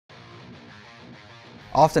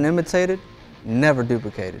Often imitated, never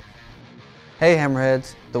duplicated. Hey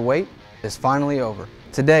Hammerheads, the wait is finally over.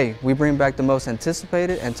 Today, we bring back the most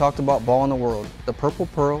anticipated and talked about ball in the world, the Purple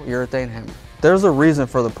Pearl Urethane Hammer. There's a reason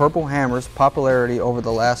for the Purple Hammer's popularity over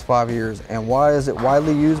the last 5 years, and why is it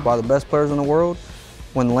widely used by the best players in the world?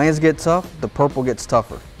 When the lanes get tough, the Purple gets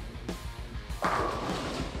tougher.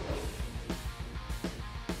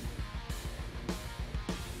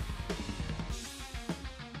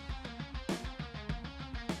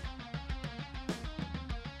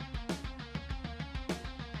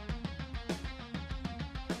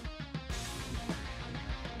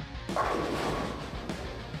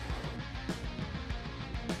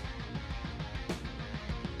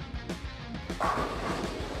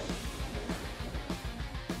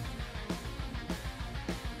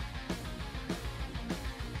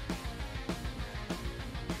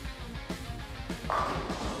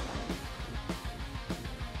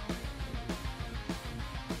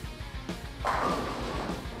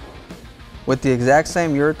 With the exact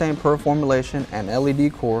same urethane pearl formulation and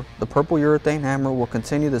LED core, the Purple Urethane Hammer will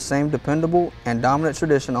continue the same dependable and dominant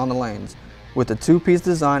tradition on the lanes. With the two-piece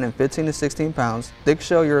design and 15 to 16 pounds, thick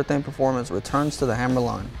shell urethane performance returns to the hammer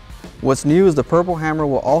line. What's new is the Purple Hammer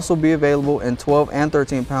will also be available in 12 and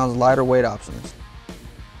 13 pounds lighter weight options.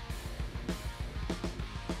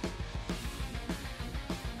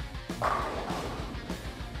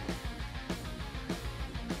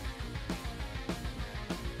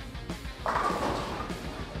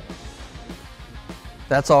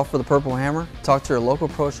 That's all for the Purple Hammer. Talk to your local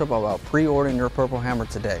pro shop about pre-ordering your Purple Hammer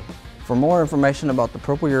today. For more information about the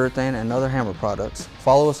Purple Urethane and other hammer products,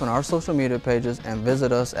 follow us on our social media pages and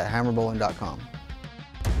visit us at hammerbowling.com.